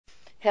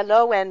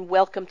Hello and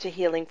welcome to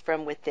Healing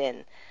from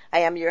Within. I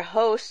am your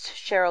host,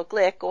 Cheryl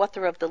Glick,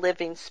 author of The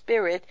Living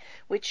Spirit,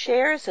 which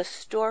shares a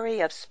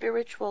story of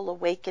spiritual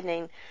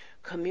awakening,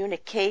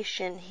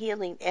 communication,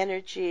 healing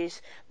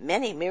energies,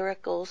 many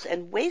miracles,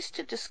 and ways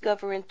to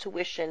discover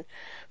intuition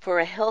for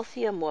a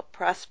healthier, more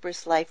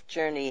prosperous life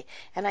journey.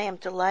 And I am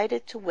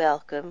delighted to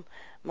welcome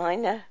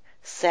Mina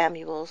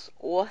Samuels,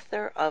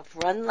 author of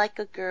Run Like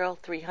a Girl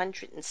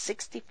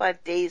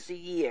 365 Days a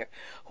Year,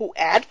 who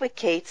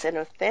advocates an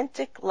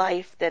authentic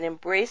life that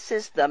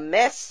embraces the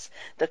mess,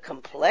 the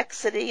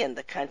complexity, and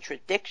the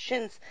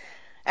contradictions.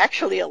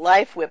 Actually, a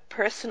life where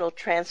personal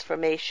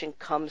transformation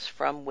comes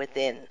from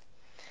within.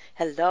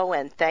 Hello,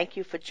 and thank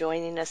you for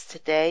joining us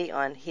today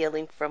on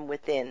Healing from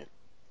Within.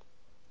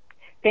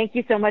 Thank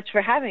you so much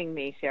for having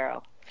me,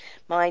 Cheryl.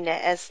 Mina,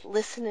 as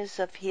listeners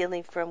of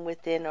Healing from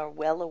Within are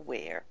well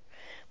aware,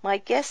 my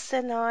guests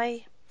and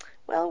I,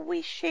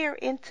 we share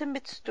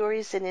intimate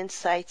stories and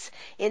insights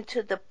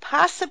into the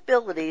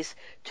possibilities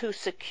to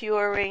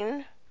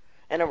securing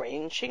and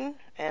arranging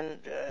and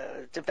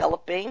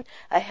developing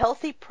a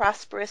healthy,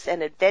 prosperous,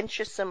 and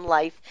adventuresome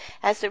life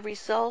as a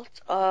result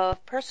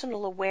of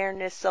personal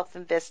awareness,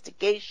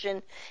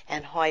 self-investigation,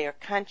 and higher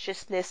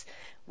consciousness,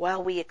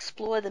 while we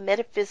explore the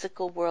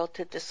metaphysical world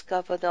to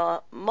discover the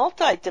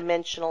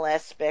multidimensional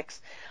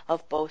aspects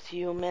of both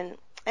human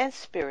and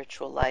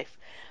spiritual life.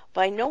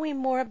 By knowing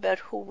more about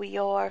who we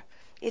are,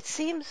 it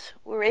seems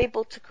we're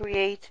able to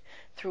create,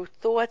 through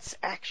thoughts,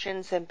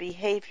 actions, and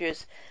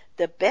behaviors,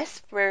 the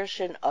best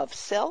version of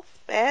self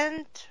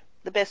and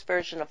the best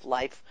version of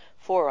life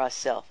for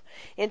ourselves.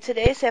 In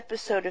today's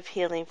episode of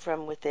Healing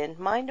from Within,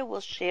 Mina will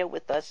share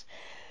with us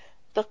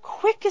the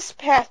quickest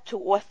path to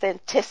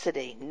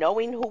authenticity,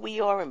 knowing who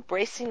we are,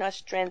 embracing our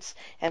strengths,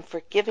 and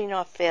forgiving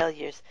our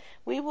failures.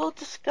 We will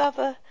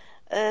discover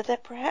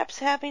that perhaps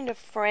having a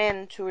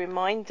friend to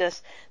remind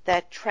us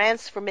that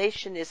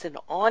transformation is an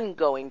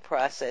ongoing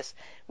process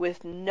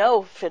with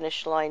no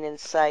finish line in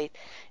sight,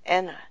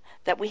 and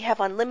that we have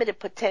unlimited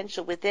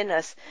potential within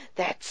us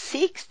that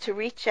seeks to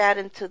reach out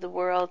into the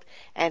world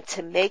and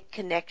to make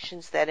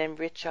connections that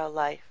enrich our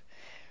life.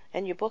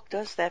 And your book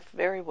does that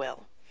very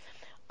well.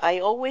 I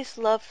always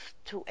love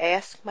to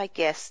ask my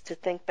guests to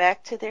think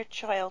back to their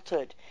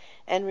childhood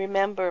and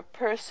remember a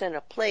person,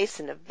 a place,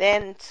 an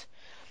event,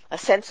 a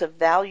sense of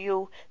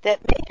value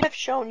that may have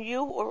shown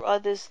you or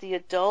others the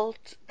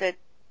adult that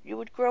you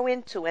would grow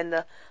into and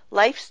the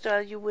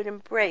lifestyle you would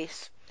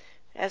embrace,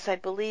 as I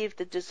believe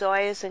the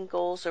desires and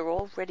goals are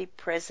already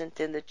present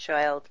in the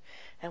child,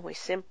 and we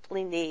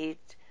simply need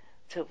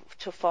to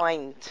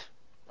find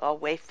our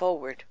way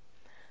forward.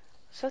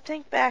 So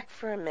think back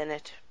for a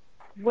minute.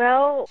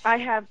 Well, I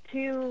have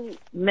two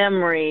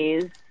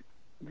memories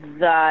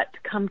that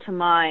come to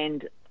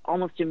mind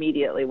almost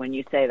immediately when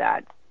you say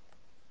that.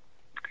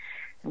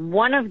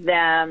 One of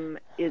them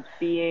is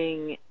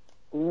being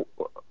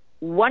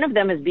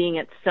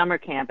at summer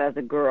camp as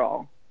a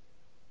girl,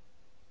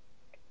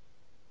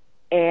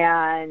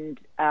 and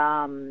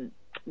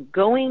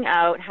going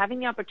out, having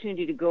the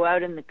opportunity to go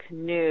out in the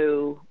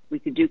canoe. We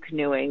could do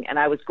canoeing, and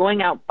I was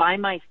going out by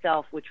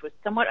myself, which was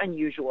somewhat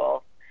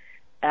unusual,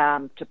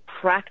 to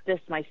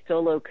practice my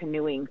solo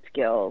canoeing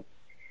skills.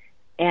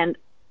 And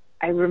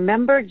I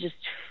remember just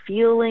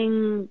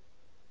feeling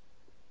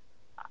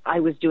I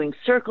was doing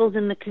circles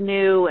in the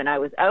canoe, and I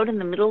was out in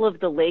the middle of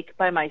the lake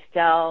by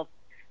myself,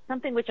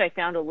 something which I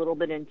found a little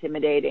bit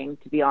intimidating,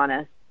 to be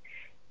honest,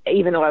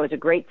 even though I was a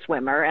great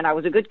swimmer and I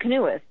was a good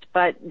canoeist.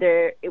 But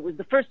it was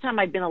the first time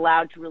I'd been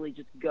allowed to really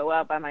just go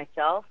out by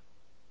myself.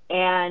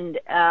 And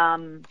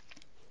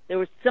there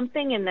was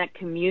something in that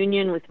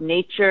communion with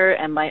nature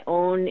and my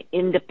own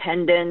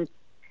independence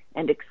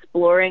and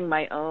exploring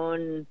my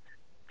own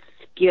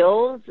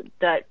skills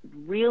that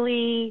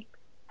really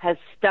has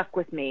stuck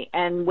with me.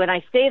 And when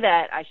I say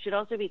that, I should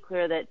also be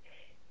clear that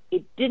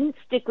it didn't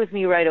stick with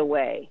me right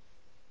away.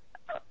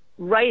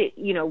 Right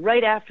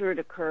after it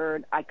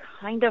occurred, I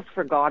kind of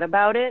forgot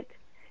about it.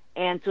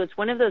 And so it's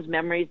one of those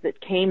memories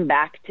that came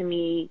back to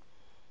me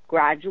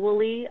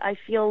gradually, I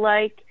feel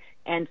like,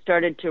 and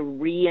started to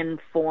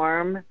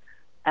re-inform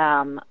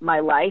my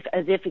life,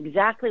 as if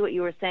exactly what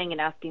you were saying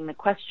and asking the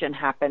question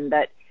happened,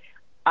 that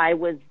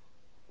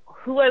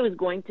who I was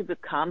going to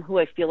become, who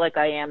I feel like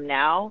I am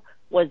now,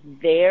 was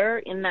there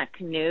in that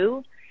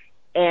canoe.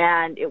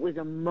 And it was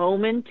a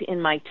moment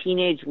in my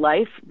teenage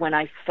life when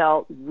I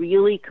felt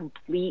really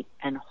complete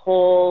and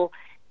whole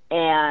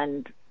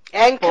and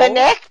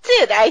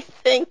connected, I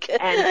think.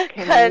 And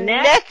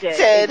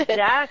connected.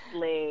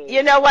 Exactly.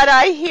 You know what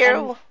I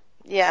hear?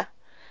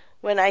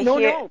 When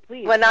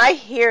I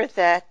hear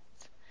that,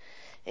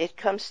 it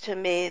comes to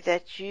me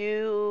that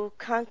you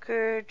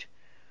conquered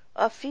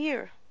a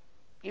fear.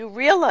 You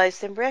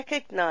realized and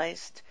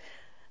recognized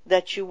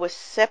that you were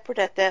separate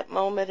at that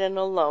moment and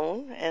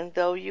alone, and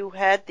though you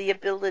had the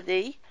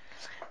ability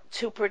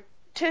to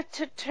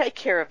take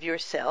care of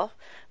yourself,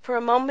 for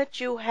a moment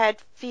you had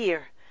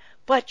fear,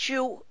 but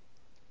you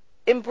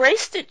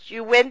embraced it.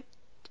 You went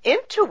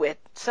into it.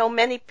 So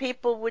many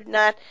people would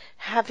not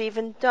have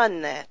even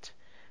done that.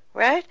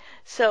 right?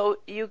 So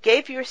you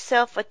gave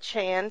yourself a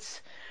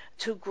chance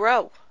to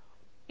grow.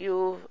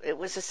 It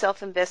was a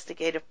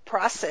self-investigative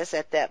process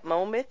at that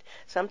moment,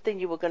 something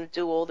you were going to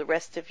do all the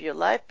rest of your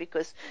life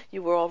because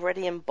you were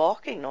already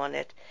embarking on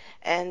it,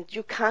 and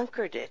you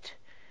conquered it.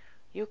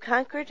 You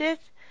conquered it,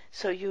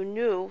 so you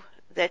knew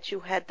that you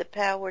had the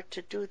power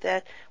to do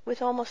that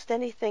with almost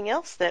anything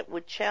else that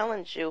would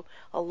challenge you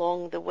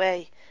along the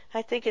way.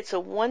 I think it's a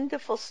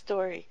wonderful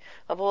story.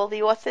 Of all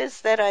the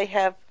authors that I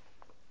have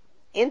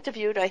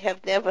interviewed, I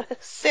have never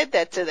said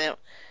that to them,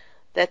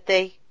 that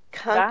they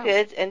Wow.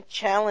 conquered and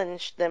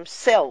challenged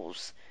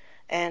themselves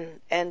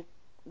and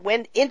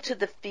went into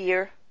the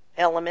fear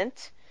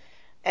element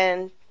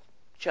and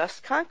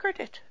just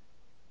conquered it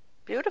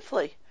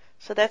beautifully.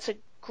 So that's a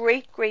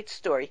great, great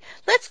story.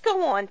 Let's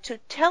go on to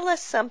tell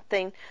us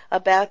something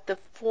about the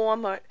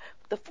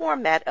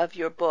format of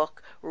your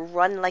book,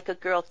 Run Like a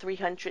Girl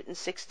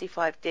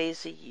 365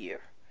 Days a Year.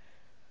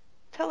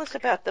 Tell us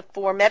about the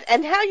format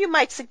and how you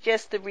might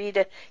suggest the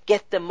reader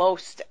get the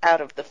most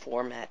out of the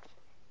format.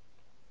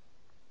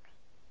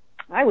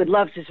 I would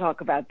love to talk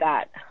about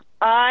that.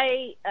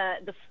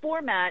 The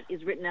format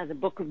is written as a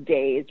book of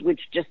days,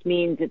 which just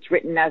means it's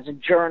written as a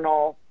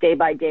journal, day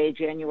by day,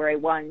 January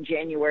 1,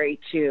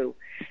 January 2.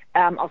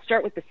 I'll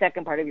start with the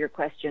second part of your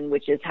question,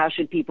 which is how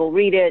should people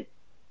read it?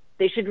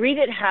 They should read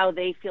it how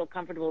they feel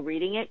comfortable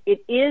reading it.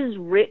 It is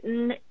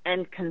written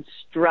and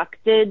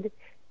constructed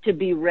to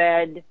be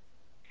read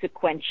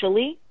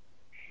sequentially.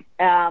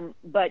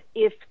 But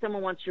if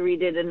someone wants to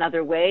read it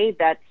another way,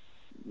 the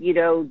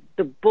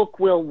book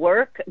will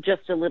work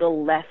just a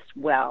little less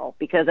well,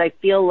 because I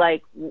feel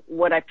like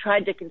what I've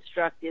tried to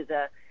construct is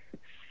a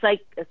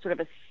sort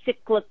of a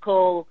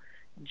cyclical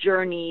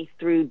journey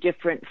through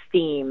different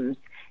themes,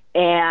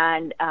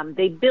 and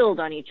they build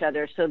on each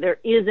other. So there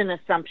is an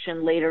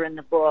assumption later in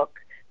the book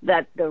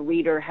that the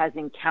reader has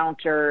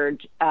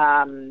encountered,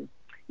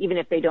 even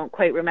if they don't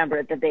quite remember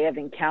it, that they have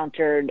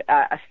encountered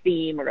a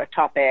theme or a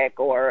topic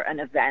or an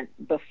event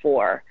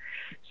before.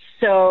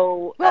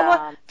 So,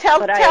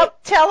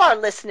 tell our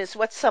listeners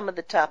what some of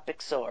the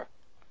topics are.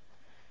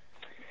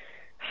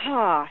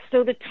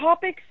 So the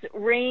topics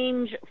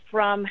range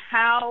from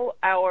how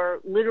our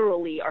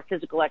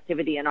physical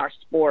activity and our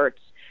sports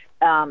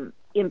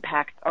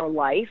impacts our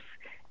life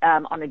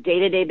on a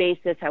day-to-day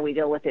basis, how we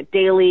deal with it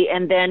daily,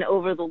 and then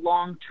over the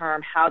long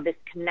term, how this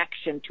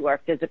connection to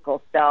our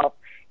physical self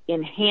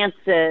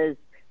enhances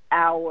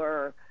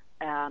our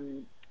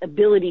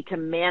ability to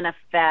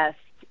manifest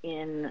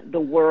in the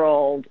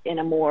world in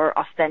a more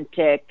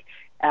authentic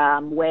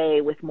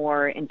way, with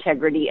more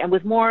integrity and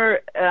with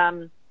more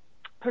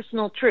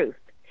personal truth.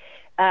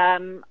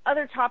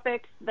 Other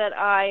topics that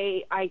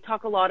I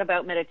talk a lot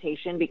about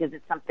meditation, because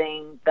it's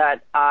something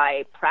that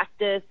I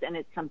practice and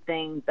it's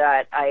something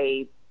that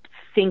I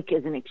think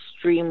is an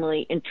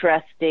extremely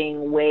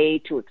interesting way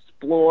to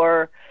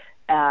explore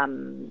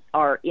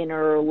our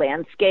inner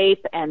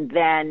landscape and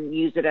then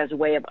use it as a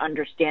way of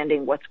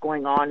understanding what's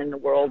going on in the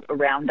world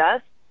around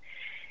us.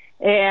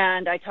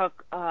 And I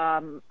talk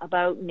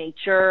about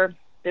nature.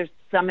 There's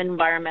some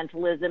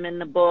environmentalism in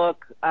the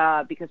book,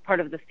 because part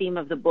of the theme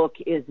of the book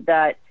is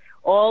that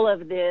all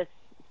of this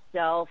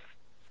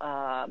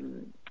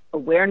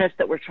self-awareness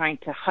that we're trying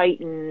to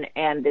heighten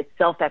and this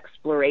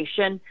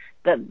self-exploration,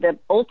 the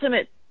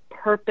ultimate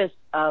purpose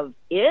of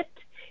it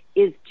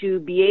is to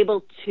be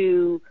able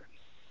to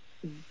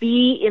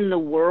be in the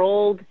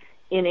world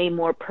in a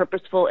more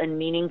purposeful and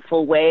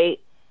meaningful way,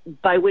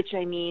 by which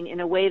I mean in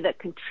a way that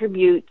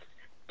contributes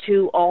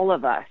to all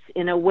of us,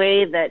 in a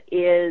way that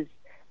is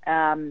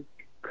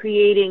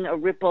creating a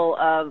ripple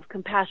of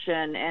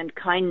compassion and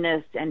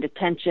kindness and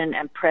attention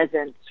and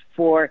presence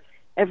for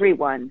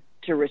everyone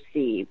to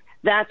receive.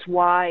 That's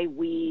why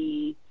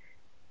we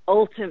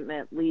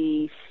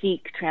ultimately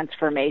seek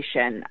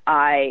transformation,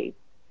 I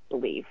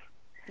believe.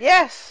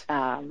 Yes.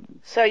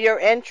 So your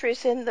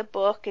entries in the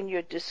book and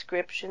your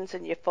descriptions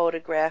and your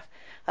photograph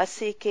are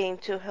seeking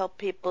to help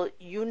people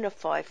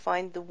unify,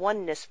 find the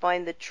oneness,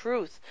 find the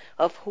truth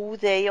of who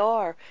they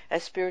are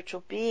as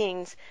spiritual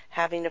beings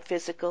having a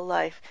physical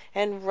life,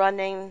 and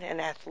running and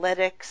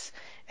athletics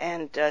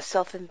and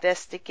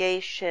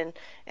self-investigation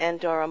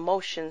and our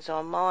emotions,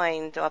 our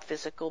mind, our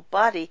physical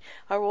body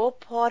are all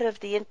part of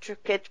the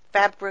intricate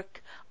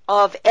fabric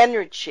of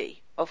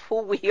energy, of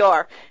who we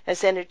are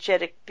as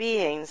energetic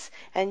beings,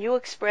 and you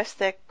express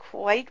that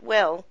quite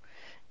well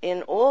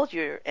in all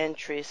your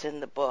entries in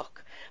the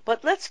book.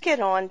 But let's get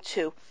on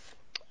to,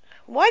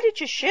 why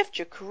did you shift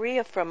your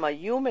career from a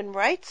human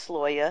rights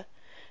lawyer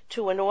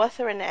to an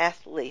author and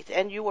athlete?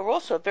 And you were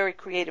also a very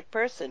creative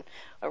person,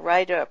 a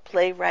writer, a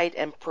playwright,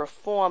 and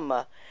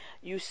performer.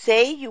 You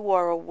say you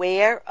are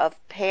aware of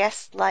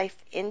past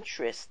life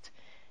interest.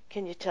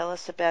 Can you tell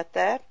us about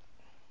that?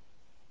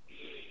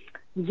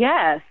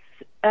 Yes.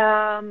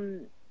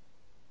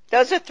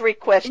 Those are three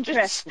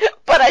questions,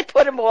 but I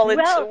put them all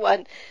into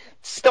one.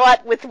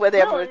 Start with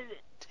whatever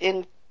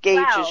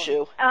engages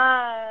you.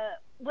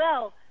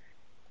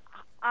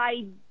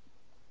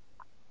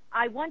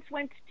 I once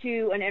went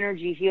to an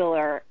energy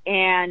healer,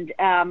 and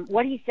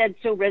what he said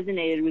so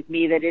resonated with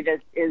me that it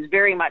is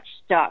very much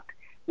stuck,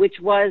 which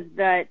was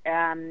that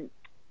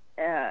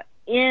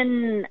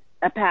in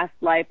a past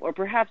life, or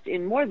perhaps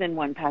in more than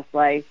one past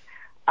life,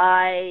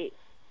 I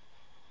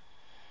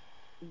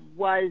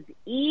was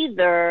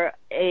either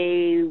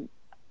a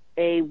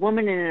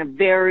woman in a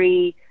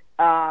very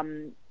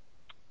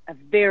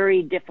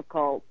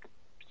difficult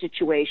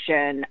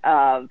situation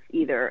of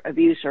either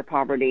abuse or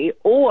poverty,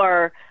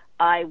 or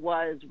I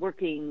was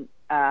working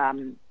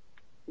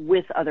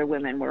with other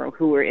women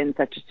who were in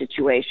such a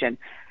situation.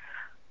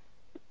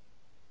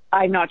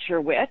 I'm not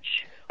sure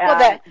which.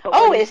 Well,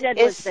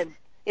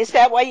 is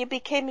that why you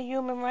became a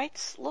human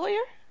rights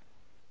lawyer?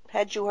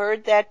 Had you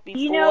heard that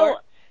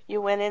before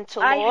you went into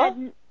law?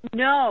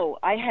 No,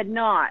 I had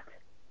not.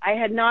 I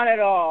had not at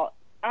all.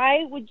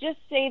 I would just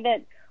say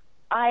that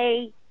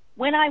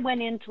when I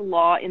went into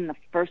law in the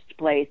first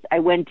place, I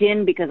went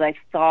in because I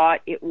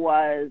thought it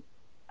was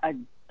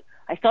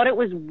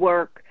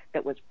work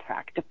that was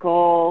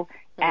practical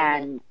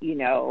and in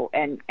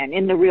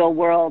the real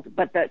world,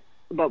 but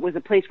was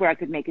a place where I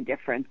could make a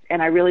difference.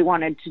 And I really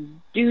wanted to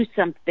do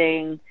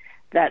something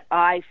that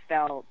I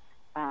felt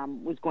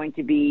was going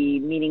to be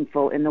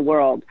meaningful in the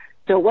world.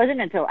 So it wasn't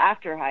until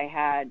after I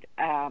had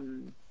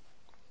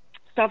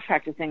stopped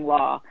practicing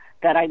law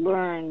that I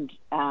learned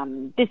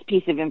this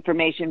piece of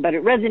information, but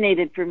it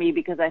resonated for me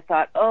because I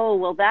thought, oh,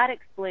 well, that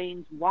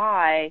explains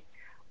why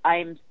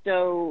I'm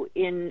so,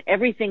 in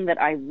everything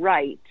that I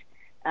write,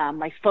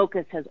 my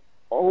focus has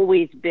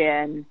always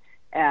been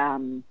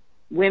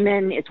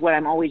women. It's what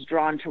I'm always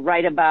drawn to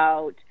write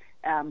about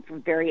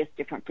from various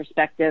different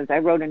perspectives. I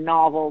wrote a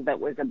novel that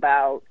was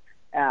about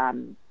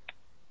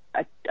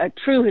a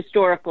true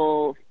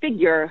historical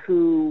figure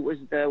who was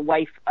the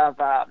wife of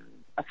a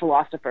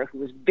philosopher who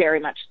was very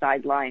much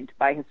sidelined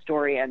by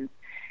historians.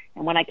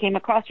 And when I came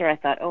across her, I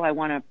thought, oh, I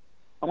want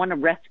to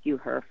rescue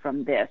her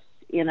from this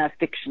in a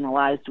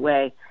fictionalized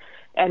way.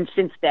 And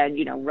since then,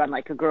 Run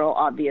Like a Girl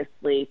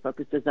obviously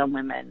focuses on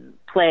women.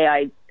 Play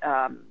I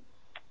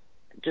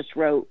just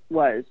wrote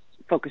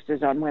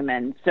focuses on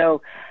women.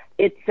 So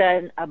it's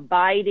an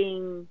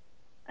abiding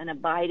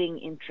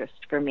interest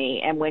for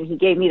me. And when he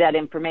gave me that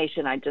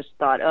information, I just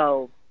thought,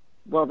 oh,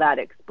 well, that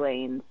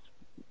explains,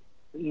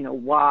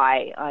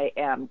 why I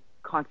am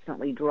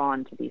constantly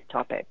drawn to these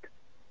topics.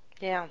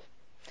 Yeah.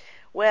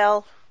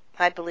 Well,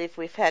 I believe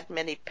we've had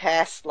many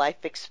past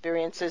life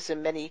experiences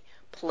in many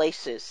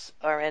places.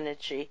 Our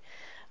energy,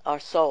 our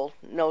soul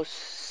knows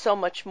so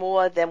much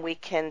more than we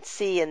can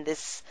see in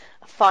this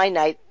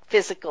finite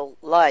physical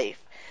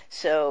life.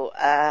 So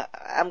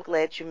I'm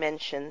glad you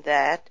mentioned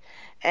that.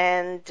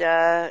 And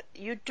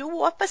you do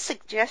offer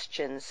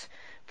suggestions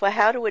for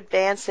how to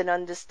advance an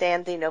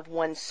understanding of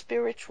one's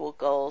spiritual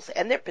goals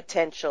and their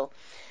potential.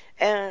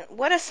 And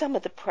what are some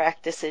of the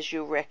practices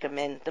you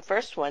recommend? The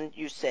first one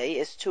you say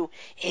is to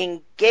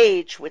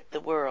engage with the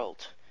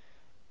world.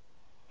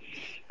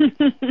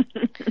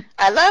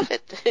 I love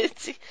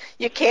it.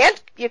 You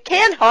can't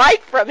hide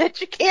from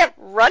it. You can't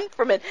run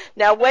from it.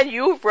 Now, when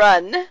you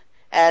run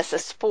as a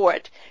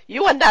sport,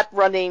 you are not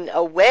running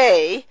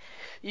away.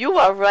 You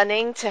are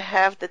running to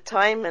have the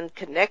time and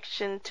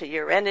connection to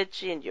your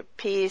energy and your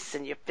peace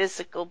and your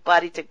physical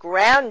body, to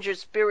ground your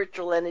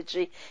spiritual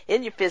energy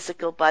in your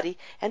physical body,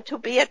 and to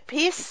be at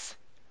peace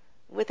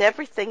with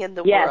everything in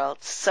the world.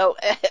 So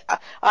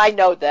I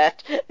know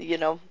that,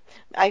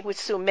 I would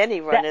assume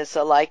many runners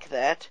are like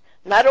that.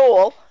 Not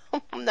all,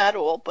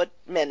 but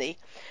many.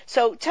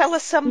 So tell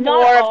us some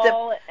more of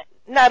the...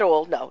 Not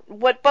all, no.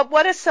 But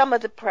what are some of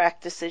the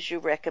practices you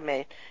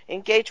recommend?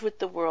 Engage with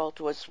the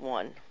world was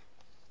one.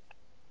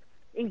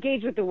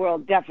 Engage with the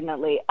world,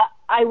 definitely.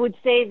 I would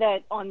say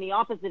that on the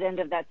opposite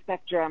end of that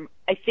spectrum,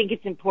 I think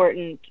it's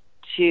important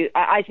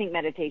I think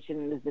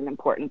meditation is an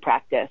important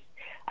practice.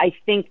 I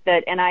think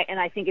that, and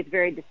I think it's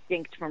very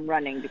distinct from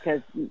running,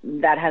 because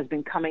that has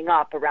been coming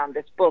up around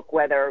this book,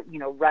 whether,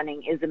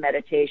 running is a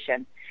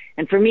meditation.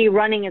 And for me,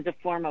 running is a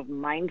form of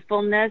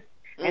mindfulness,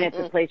 and it's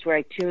a place where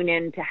I tune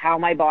in to how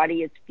my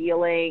body is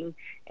feeling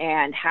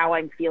and how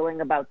I'm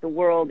feeling about the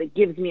world. It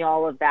gives me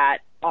all of that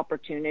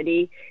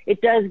opportunity.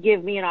 It does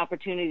give me an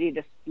opportunity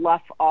to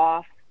slough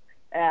off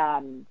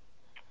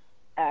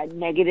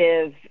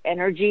negative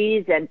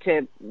energies and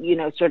to,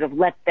 sort of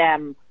let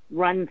them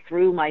run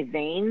through my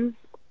veins,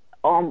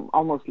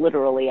 almost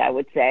literally, I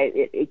would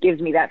say. It gives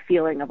me that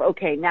feeling of,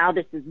 okay, now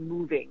this is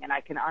moving and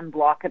I can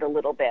unblock it a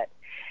little bit.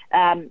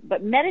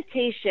 But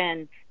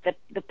meditation,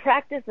 the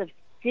practice of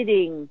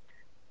sitting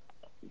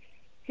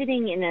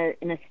in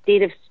a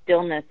state of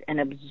stillness and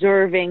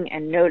observing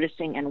and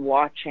noticing and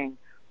watching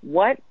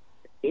what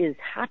is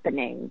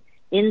happening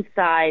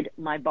inside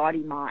my body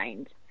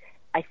mind,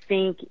 I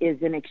think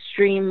is an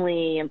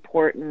extremely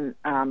important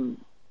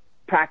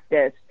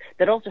practice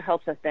that also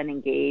helps us then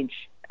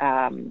engage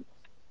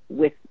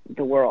with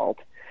the world.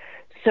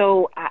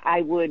 So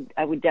I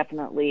would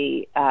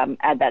definitely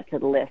add that to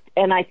the list.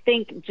 And I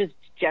think just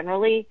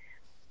generally,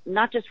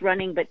 not just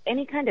running, but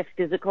any kind of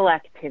physical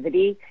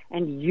activity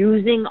and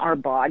using our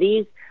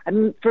bodies. I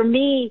mean, for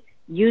me,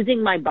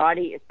 using my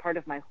body is part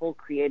of my whole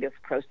creative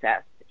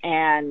process.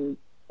 And,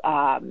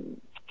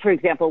 for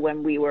example,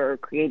 when we were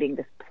creating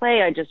this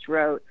play I just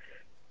wrote,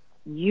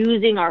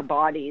 using our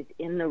bodies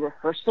in the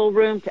rehearsal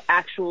room to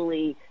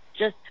actually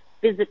just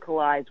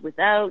physicalize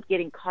without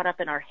getting caught up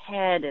in our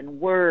head and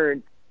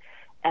words,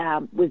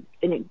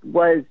 it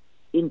was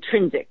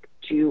intrinsic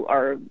to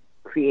our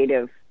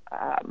creative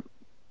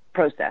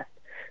process.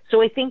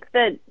 So I think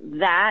that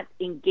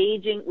we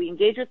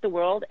engage with the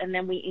world, and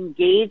then we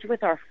engage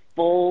with our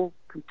full,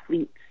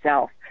 complete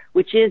self,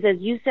 which is, as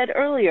you said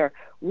earlier,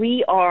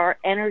 we are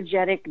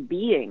energetic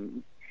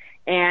beings,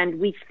 and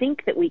we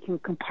think that we can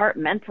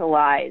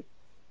compartmentalize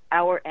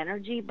our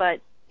energy, but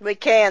we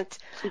can't.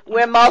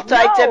 We're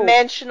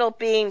multidimensional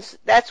beings.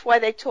 That's why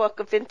they talk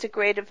of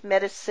integrative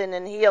medicine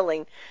and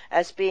healing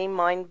as being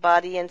mind,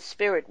 body, and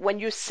spirit. When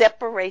you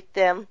separate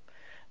them,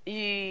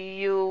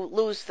 you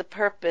lose the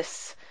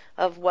purpose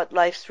of what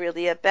life's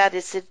really about.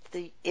 It's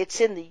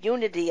in the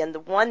unity and the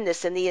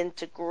oneness and the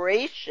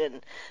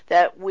integration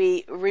that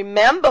we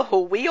remember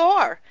who we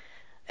are.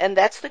 And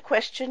that's the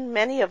question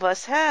many of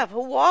us have.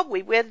 Who are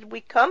we? Where did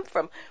we come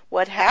from?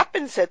 What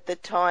happens at the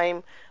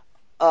time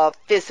of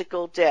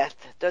physical death?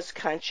 Does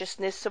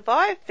consciousness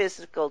survive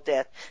physical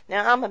death?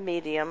 Now, I'm a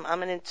medium,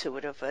 I'm an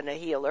intuitive and a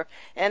healer,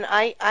 and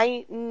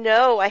I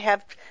know I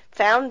have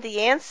found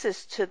the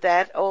answers to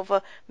that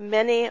over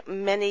many,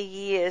 many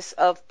years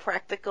of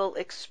practical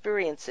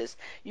experiences.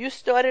 You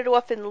started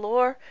off in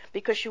law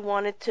because you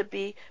wanted to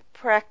be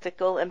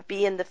practical and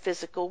be in the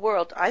physical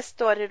world. I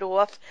started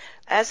off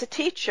as a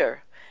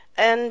teacher,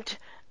 and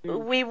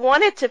we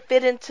wanted to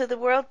fit into the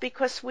world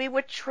because we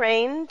were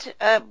trained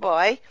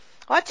by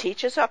our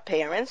teachers, our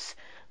parents,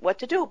 what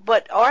to do.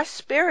 But our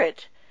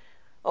spirit,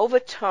 over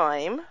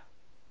time,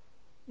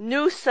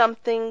 knew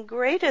something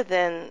greater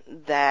than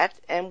that,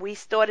 and we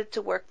started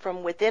to work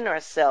from within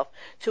ourselves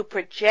to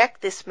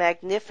project this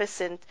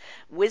magnificent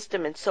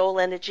wisdom and soul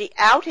energy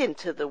out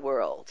into the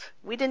world.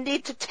 We didn't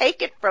need to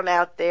take it from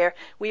out there.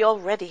 We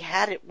already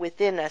had it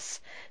within us.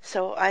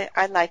 So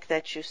I like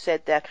that you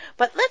said that.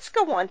 But let's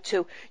go on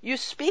to, you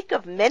speak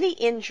of many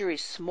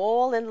injuries,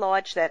 small and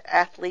large, that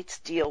athletes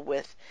deal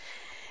with.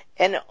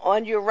 And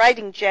on your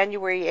writing,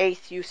 January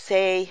 8th, you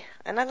say,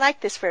 and I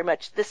like this very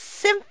much, the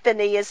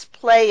symphony is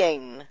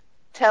playing.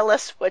 Tell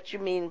us what you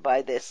mean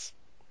by this.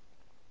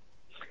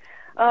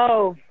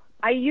 Oh,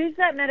 I use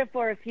that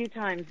metaphor a few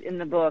times in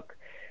the book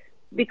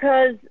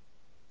because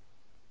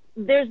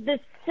there's this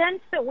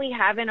sense that we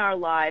have in our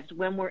lives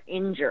when we're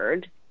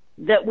injured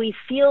that we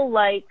feel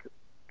like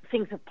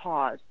things have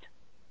paused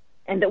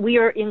and that we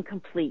are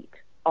incomplete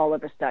all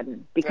of a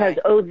sudden because,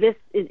 right. This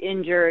is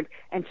injured.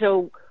 And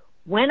so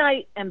when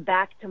I am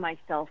back to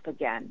myself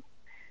again,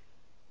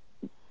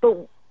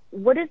 but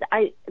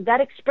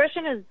that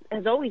expression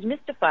has always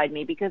mystified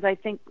me because I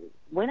think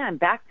when I'm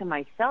back to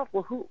myself,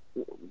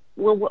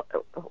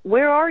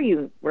 where are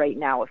you right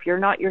now if you're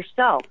not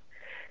yourself?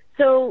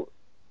 So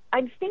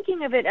I'm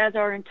thinking of it as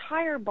our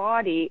entire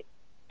body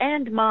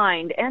and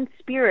mind and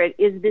spirit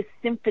is this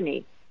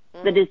symphony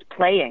that is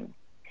playing.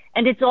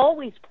 And it's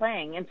always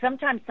playing. And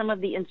sometimes some of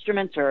the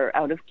instruments are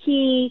out of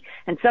key,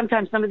 and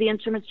sometimes some of the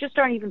instruments just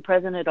aren't even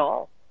present at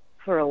all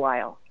for a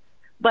while.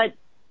 But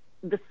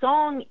the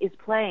song is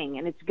playing,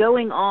 and it's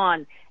going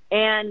on.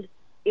 And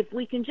if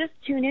we can just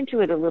tune into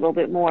it a little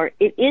bit more,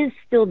 it is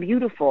still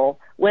beautiful,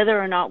 whether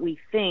or not we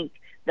think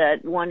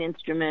that one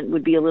instrument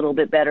would be a little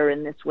bit better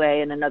in this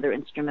way and another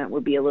instrument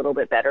would be a little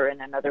bit better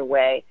in another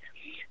way.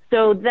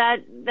 So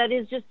that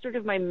is just sort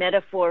of my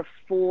metaphor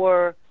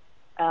for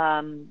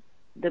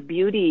the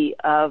beauty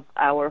of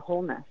our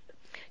wholeness.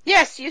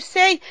 Yes, you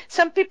say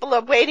some people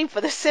are waiting for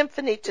the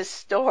symphony to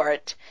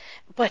start,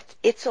 but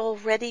it's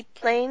already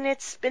playing.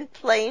 It's been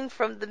playing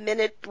from the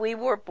minute we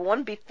were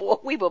born,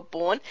 before we were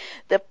born.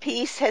 The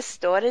piece has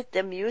started.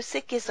 The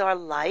music is our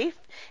life,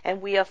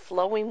 and we are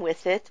flowing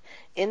with it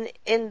in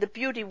the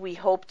beauty we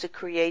hope to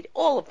create,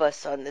 all of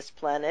us on this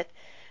planet.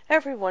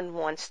 Everyone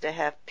wants to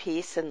have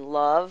peace and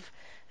love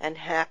and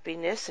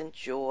happiness and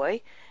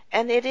joy,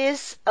 and it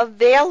is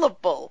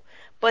available.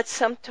 But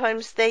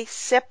sometimes they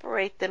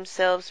separate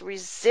themselves,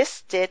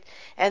 resist it,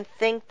 and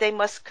think they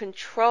must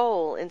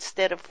control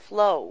instead of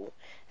flow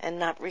and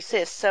not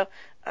resist. So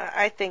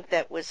I think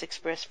that was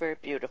expressed very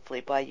beautifully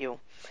by you.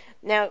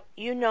 Now,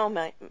 you know,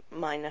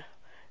 Mina,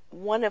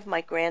 one of my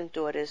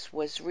granddaughters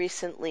was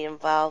recently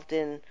involved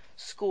in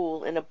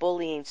school in a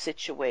bullying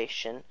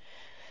situation,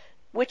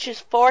 which is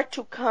far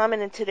too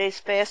common in today's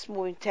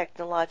fast-moving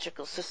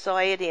technological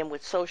society and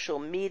with social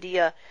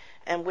media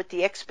and with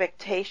the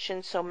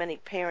expectations so many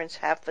parents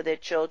have for their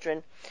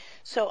children.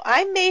 So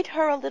I made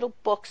her a little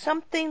book,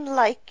 something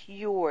like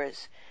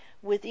yours,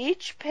 with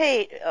each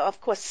page,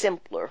 of course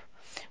simpler,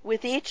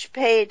 with each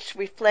page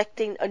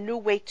reflecting a new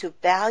way to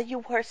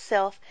value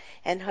herself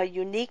and her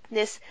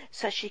uniqueness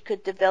so she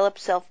could develop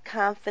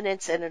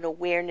self-confidence and an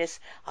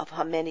awareness of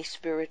her many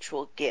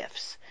spiritual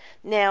gifts.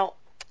 Now,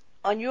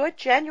 on your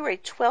January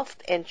 12th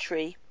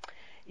entry,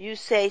 you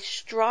say,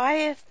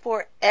 strive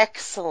for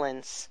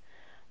excellence,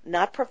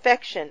 not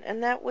perfection.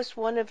 And that was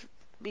one of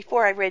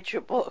before I read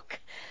your book,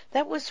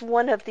 that was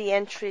one of the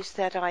entries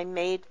that I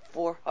made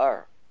for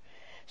her.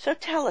 So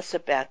tell us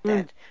about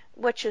that,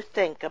 what you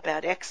think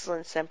about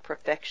excellence and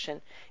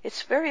perfection.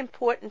 It's very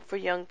important for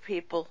young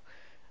people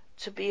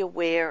to be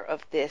aware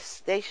of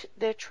this.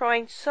 They're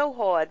trying so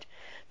hard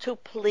to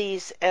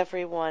please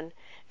everyone,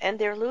 and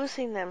they're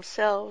losing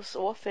themselves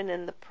often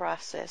in the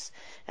process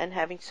and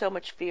having so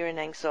much fear and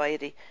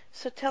anxiety.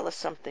 So tell us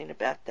something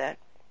about that.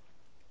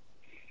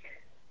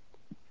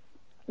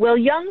 Well,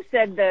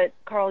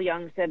 Carl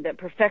Jung said that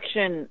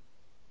perfection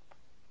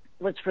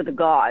was for the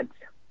gods.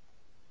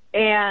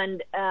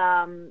 And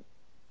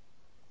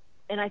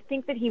I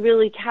think that he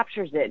really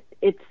captures it.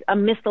 It's a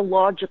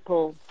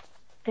mythological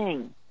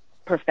thing,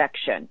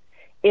 perfection.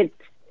 It's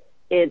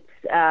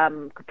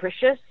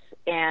capricious,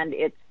 and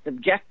it's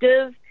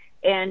subjective,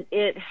 and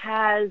it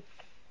has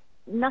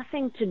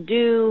nothing to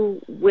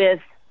do with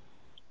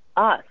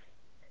us,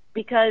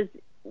 because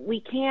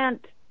we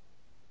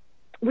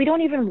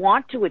don't even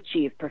want to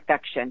achieve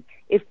perfection.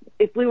 If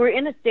we were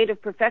in a state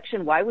of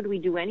perfection, why would we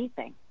do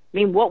anything? I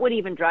mean, what would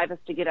even drive us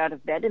to get out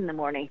of bed in the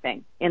morning?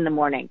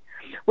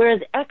 Whereas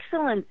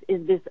excellence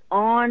is this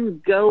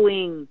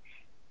ongoing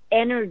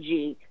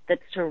energy that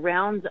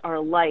surrounds our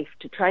life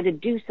to try to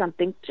do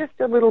something just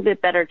a little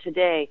bit better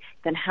today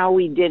than how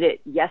we did it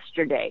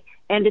yesterday.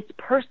 And it's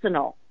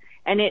personal,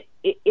 and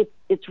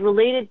it's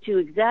related to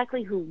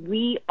exactly who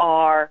we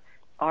are,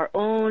 our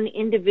own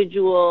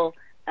individual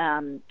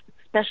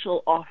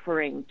special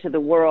offering to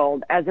the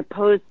world, as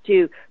opposed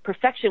to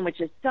perfection,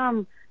 which is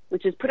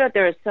put out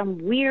there as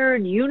some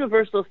weird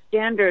universal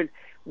standard,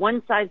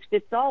 one size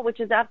fits all, which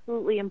is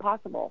absolutely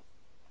impossible.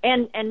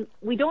 And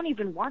we don't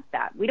even want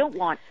that. We don't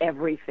want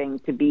everything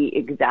to be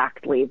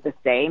exactly the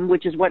same,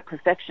 which is what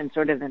perfection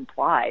sort of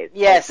implies.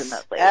 Yes,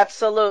 ultimately.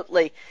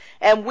 Absolutely.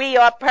 And we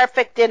are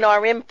perfect in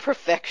our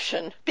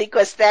imperfection,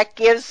 because that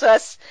gives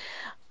us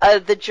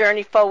the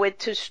journey forward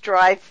to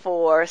strive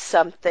for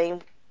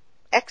something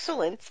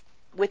excellent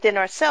within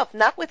ourselves,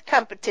 not with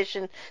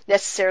competition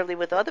necessarily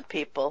with other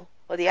people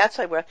or the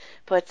outside world,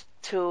 but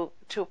to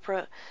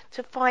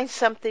find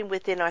something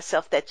within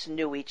ourselves that's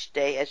new each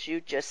day, as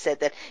you just said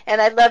that.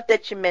 And I love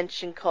that you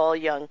mentioned Carl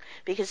Jung,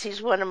 because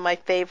he's one of my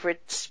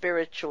favorite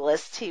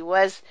spiritualists. He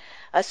was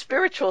a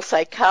spiritual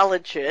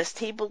psychologist.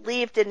 He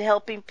believed in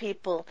helping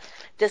people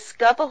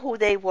discover who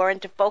they were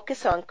and to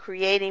focus on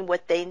creating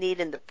what they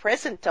need in the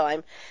present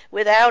time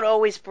without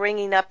always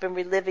bringing up and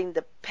reliving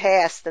the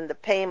past and the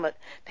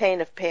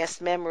pain of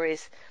past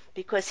memories,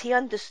 because he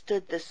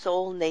understood the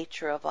soul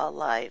nature of our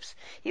lives.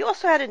 He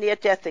also had a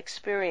near-death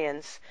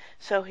experience,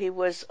 so he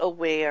was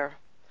aware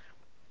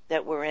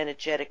that we're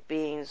energetic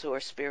beings or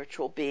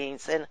spiritual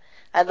beings. And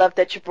I love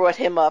that you brought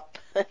him up.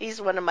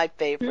 He's one of my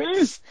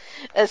favorites.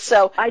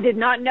 So I did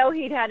not know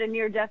he'd had a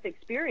near-death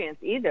experience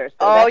either.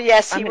 So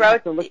yes, he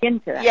wrote. To look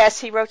into that. Yes,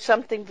 he wrote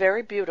something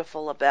very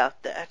beautiful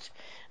about that,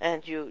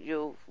 and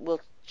you will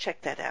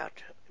check that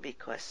out,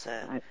 because.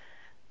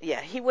 Yeah,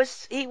 he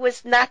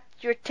was not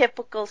your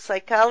typical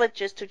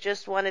psychologist who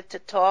just wanted to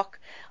talk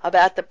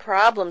about the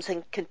problems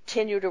and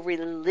continue to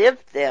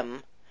relive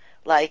them,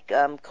 like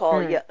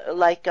Freud.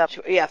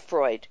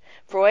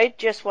 Freud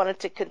just wanted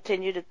to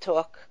continue to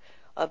talk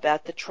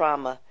about the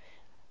trauma,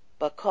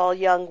 but Carl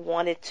Jung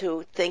wanted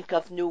to think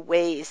of new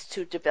ways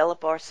to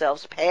develop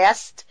ourselves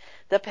past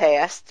the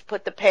past,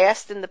 put the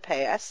past in the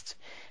past,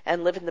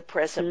 and live in the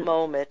present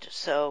moment.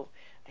 So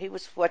he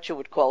was what you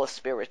would call a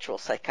spiritual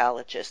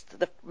psychologist,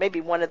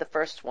 maybe one of the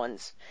first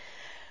ones.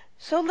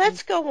 So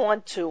let's go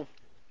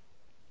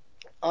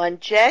on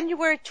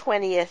January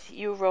 20th,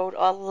 you wrote,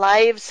 "Our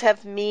lives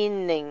have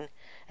meaning,"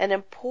 an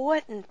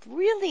important,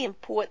 really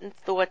important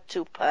thought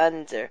to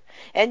ponder.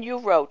 And you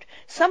wrote,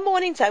 "Some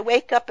mornings I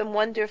wake up and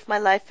wonder if my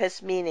life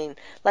has meaning,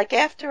 like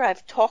after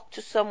I've talked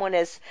to someone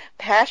as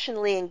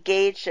passionately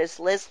engaged as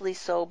Leslie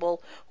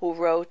Sobel, who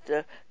wrote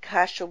the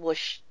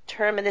Kashawash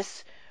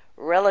Terminus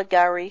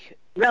Reliquary."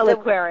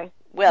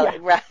 Well, yeah.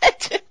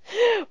 Right.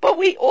 But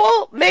we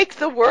all make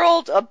the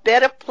world a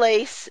better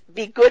place,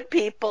 be good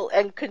people,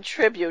 and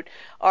contribute.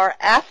 Our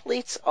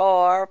athletes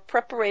are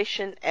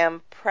preparation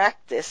and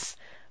practice.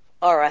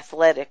 Our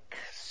athletic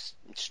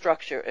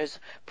structure is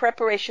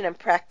preparation and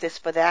practice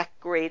for that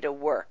greater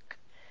work.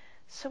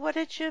 So what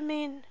did you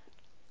mean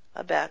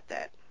about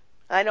that?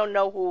 I don't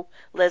know who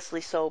Leslie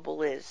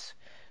Sobel is.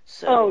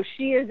 So.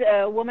 She is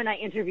a woman I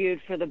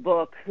interviewed for the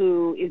book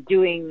who is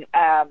doing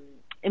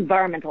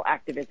environmental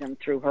activism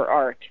through her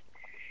art.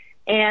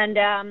 And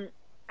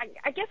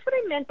I guess what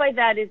I meant by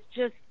that is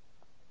just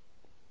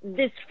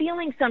this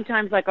feeling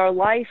sometimes like our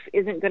life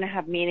isn't going to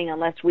have meaning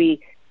unless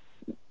we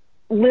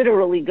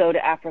literally go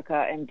to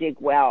Africa and dig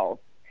wells.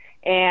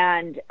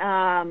 And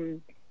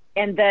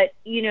that,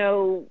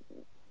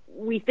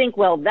 we think,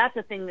 well, that's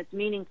a thing that's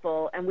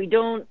meaningful, and we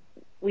don't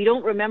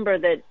remember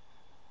that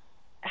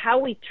how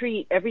we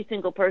treat every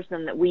single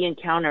person that we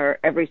encounter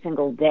every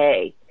single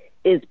day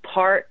is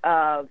part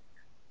of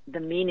the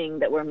meaning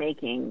that we're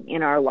making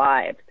in our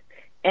lives.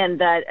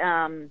 And that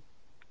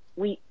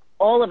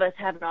all of us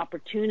have an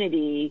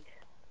opportunity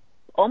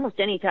almost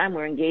any time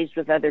we're engaged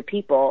with other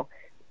people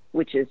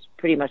which is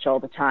pretty much all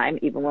the time,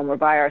 even when we're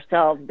by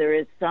ourselves, there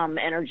is some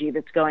energy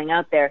that's going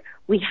out there.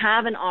 We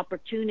have an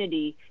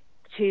opportunity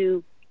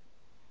to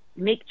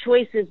make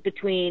choices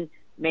between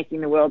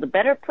making the world a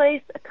better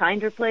place, a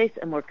kinder place,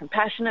 a more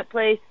compassionate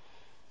place,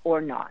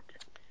 or not.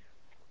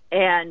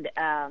 And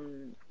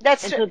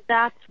it's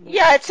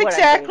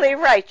exactly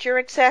right. You're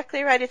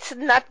exactly right. It's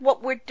not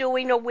what we're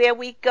doing or where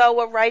we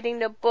go or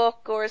writing a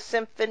book or a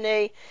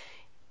symphony.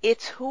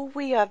 It's who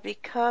we are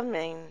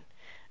becoming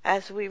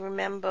as we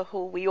remember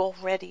who we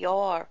already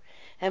are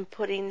and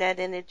putting that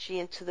energy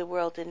into the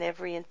world in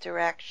every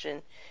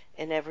interaction,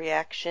 in every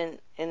action,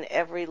 in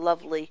every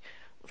lovely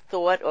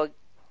thought or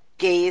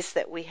gaze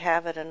that we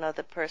have at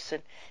another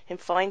person, and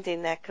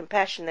finding that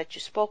compassion that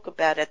you spoke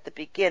about at the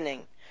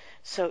beginning.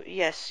 So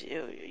yes,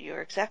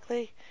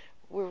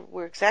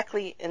 we're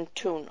exactly in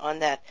tune on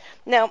that.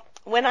 Now,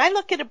 when I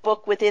look at a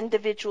book with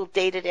individual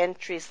dated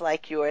entries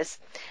like yours,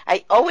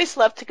 I always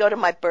love to go to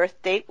my birth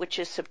date, which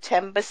is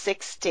September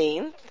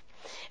 16th.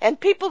 And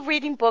people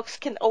reading books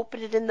can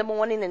open it in the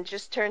morning and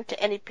just turn to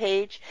any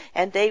page,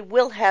 and they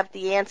will have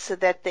the answer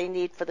that they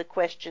need for the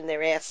question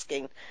they're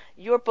asking.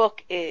 Your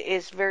book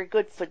is very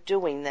good for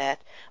doing that.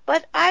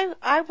 But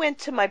I went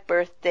to my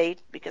birth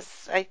date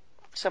because I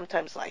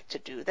sometimes like to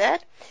do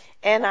that,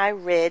 and I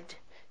read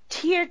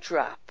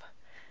Teardrop.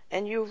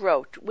 And you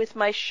wrote, with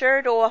my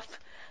shirt off,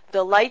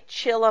 the light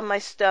chill on my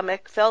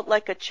stomach felt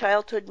like a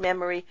childhood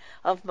memory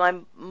of my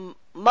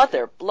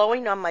mother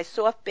blowing on my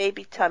soft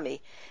baby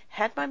tummy.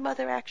 Had my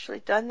mother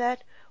actually done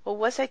that, or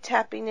was I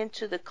tapping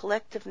into the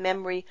collective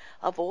memory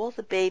of all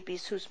the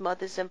babies whose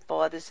mothers and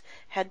fathers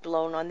had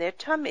blown on their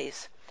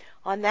tummies?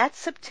 On that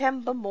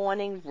September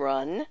morning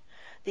run,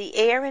 the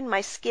air in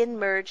my skin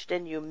merged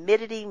and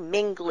humidity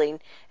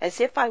mingling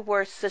as if I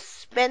were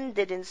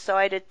suspended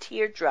inside a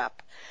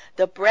teardrop,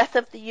 the breath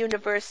of the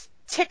universe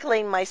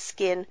tickling my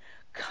skin,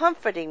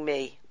 comforting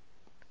me.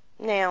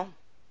 Now,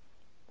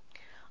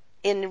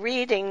 in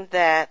reading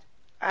that,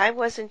 I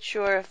wasn't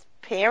sure if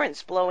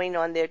parents blowing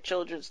on their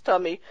children's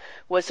tummy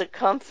was a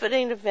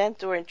comforting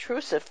event or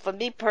intrusive. For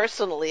me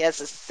personally, as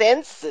a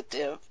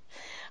sensitive,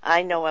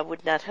 I know I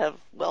would not have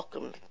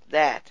welcomed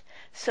that.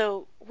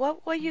 So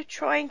what were you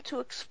trying to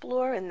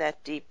explore in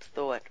that deep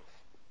thought?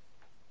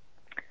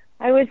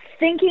 I was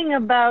thinking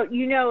about,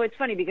 it's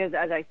funny because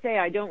as I say,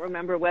 I don't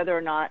remember whether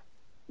or not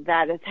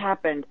that has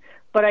happened,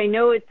 but I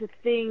know it's a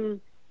thing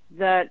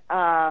that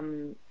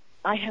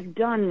I have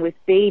done with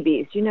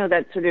babies.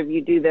 That sort of,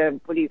 you do the,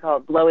 what do you call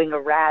it, blowing a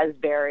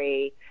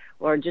raspberry,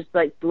 or just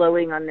like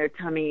blowing on their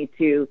tummy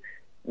to,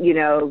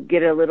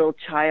 get a little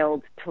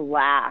child to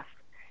laugh.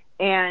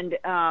 And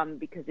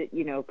because it,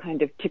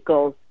 kind of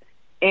tickles.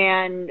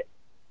 And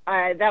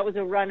that was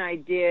a run I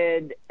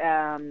did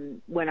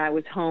when I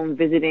was home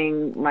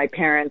visiting my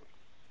parents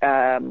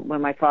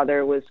when my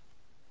father was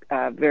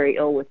very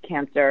ill with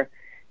cancer.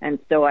 And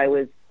so I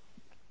was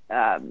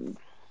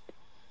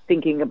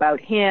thinking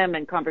about him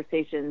and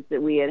conversations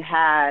that we had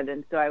had.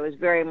 And so I was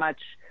very much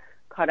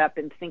caught up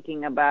in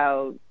thinking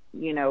about,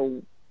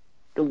 the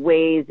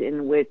ways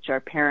in which our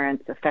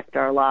parents affect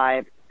our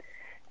lives.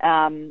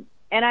 And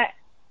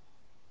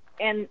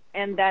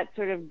that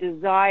sort of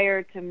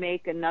desire to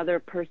make another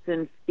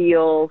person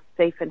feel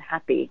safe and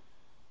happy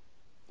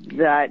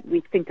that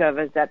we think of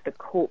as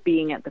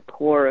being at the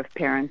core of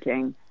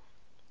parenting.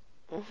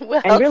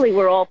 Well, and really,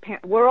 we're all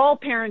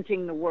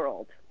parenting the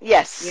world.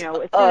 Yes.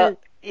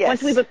 Yes.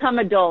 Once we become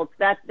adults,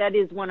 that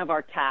is one of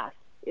our tasks,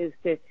 is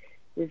to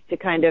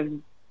kind of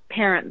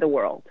parent the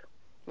world.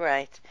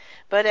 Right.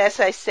 But as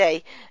I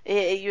say,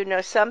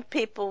 some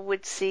people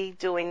would see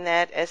doing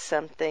that as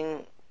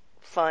something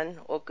fun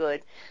or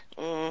good.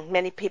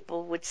 Many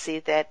people would see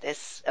that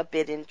as a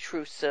bit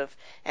intrusive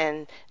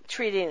and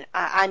treating,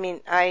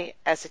 I,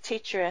 as a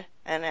teacher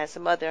and as a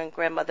mother and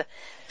grandmother,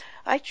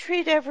 I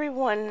treat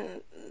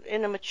everyone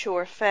in a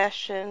mature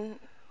fashion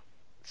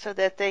so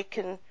that they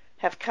can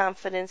have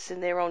confidence in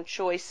their own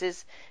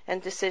choices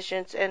and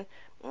decisions. And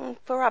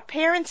for our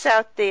parents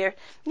out there,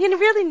 you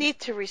really need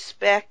to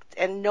respect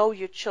and know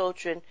your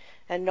children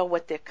and know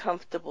what they're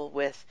comfortable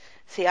with.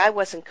 See, I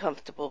wasn't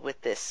comfortable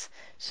with this.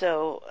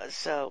 So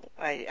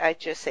I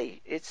just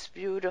say it's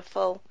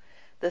beautiful.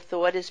 The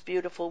thought is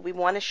beautiful. We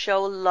want to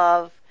show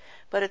love,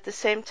 but at the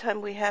same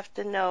time we have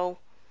to know,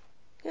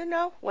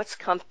 what's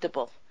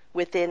comfortable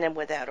within and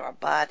without our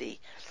body.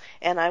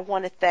 And I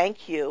want to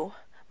thank you,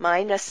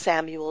 Mina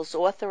Samuels,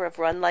 author of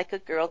Run Like a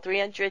Girl,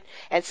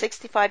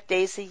 365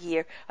 Days a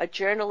Year, a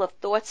journal of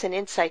thoughts and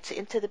insights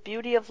into the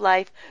beauty of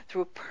life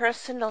through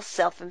personal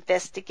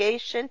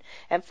self-investigation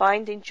and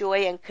finding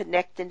joy and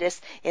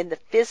connectedness in the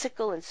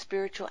physical and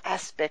spiritual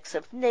aspects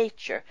of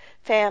nature,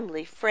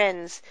 family,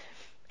 friends,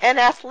 and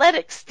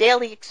athletics,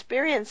 daily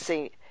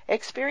experiences,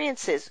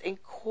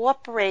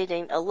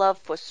 incorporating a love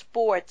for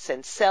sports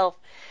and self,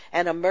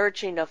 and a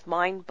merging of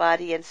mind,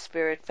 body, and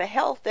spirit for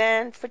health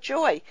and for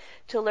joy.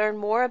 To learn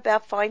more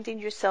about finding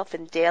yourself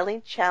in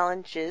daily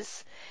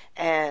challenges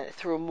and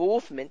through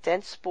movement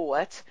and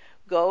sports,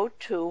 go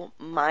to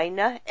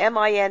Mina,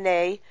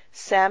 Mina,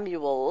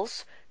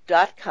 Samuels.com,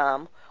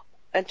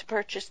 and to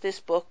purchase this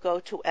book, go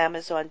to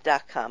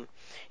Amazon.com.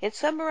 In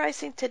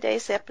summarizing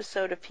today's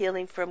episode of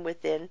Healing from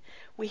Within,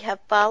 we have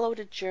followed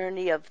a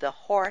journey of the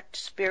heart,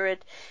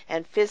 spirit,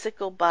 and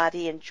physical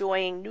body,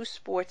 enjoying new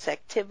sports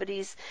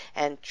activities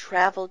and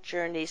travel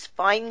journeys,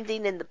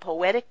 finding in the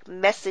poetic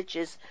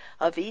messages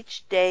of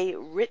each day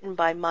written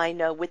by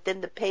Mina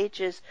within the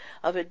pages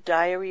of a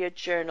diary or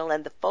journal,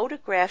 and the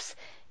photographs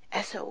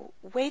as a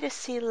way to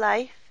see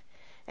life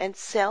and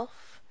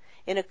self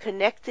in a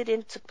connected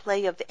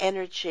interplay of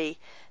energy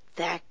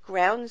that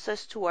grounds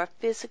us to our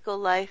physical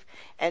life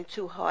and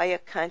to higher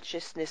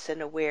consciousness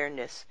and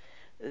awareness.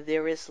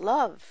 There is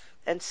love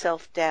and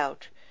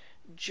self-doubt,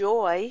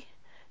 joy,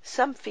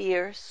 some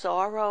fear,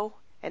 sorrow,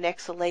 and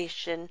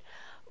exhalation,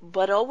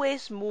 but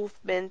always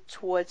movement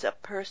towards a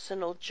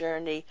personal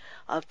journey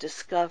of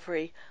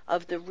discovery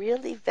of the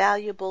really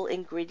valuable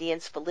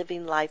ingredients for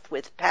living life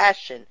with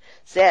passion,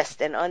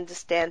 zest, and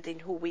understanding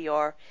who we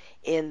are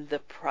in the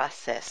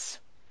process.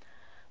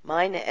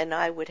 Mina and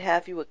I would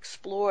have you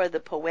explore the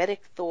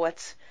poetic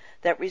thoughts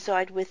that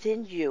reside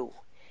within you,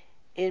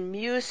 in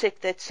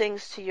music that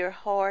sings to your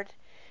heart,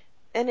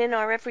 and in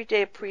our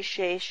everyday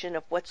appreciation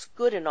of what's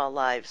good in our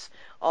lives,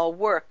 our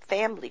work,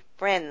 family,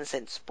 friends,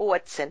 and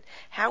sports, and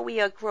how we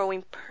are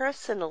growing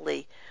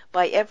personally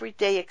by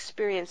everyday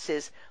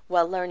experiences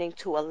while learning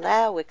to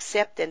allow,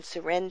 accept, and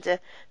surrender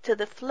to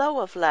the flow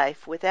of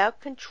life without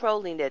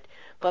controlling it,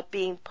 but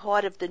being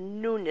part of the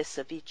newness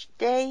of each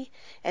day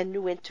and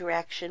new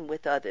interaction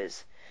with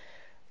others.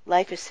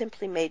 Life is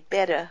simply made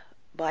better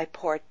by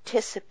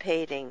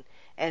participating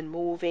and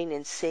moving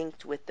in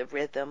sync with the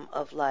rhythm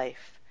of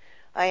life.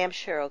 I am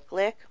Cheryl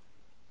Glick,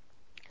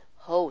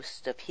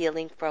 host of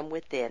Healing from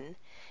Within,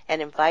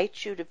 and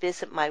invite you to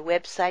visit my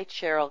website,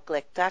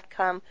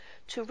 CherylGlick.com,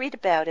 to read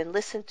about and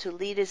listen to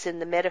leaders in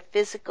the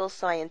metaphysical,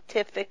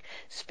 scientific,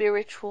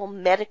 spiritual,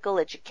 medical,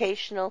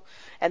 educational,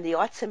 and the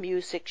arts and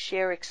music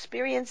share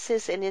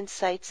experiences and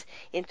insights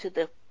into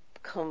the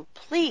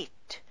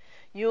complete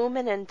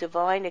human and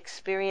divine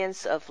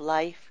experience of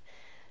life,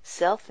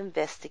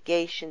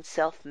 self-investigation,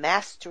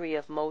 self-mastery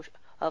of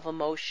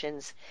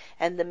emotions,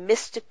 and the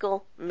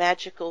mystical,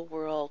 magical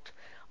world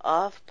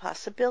of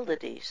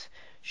possibilities.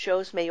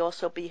 Shows may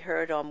also be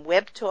heard on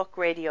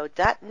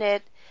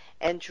webtalkradio.net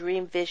and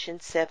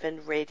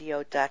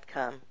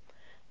dreamvision7radio.com.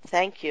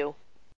 Thank you.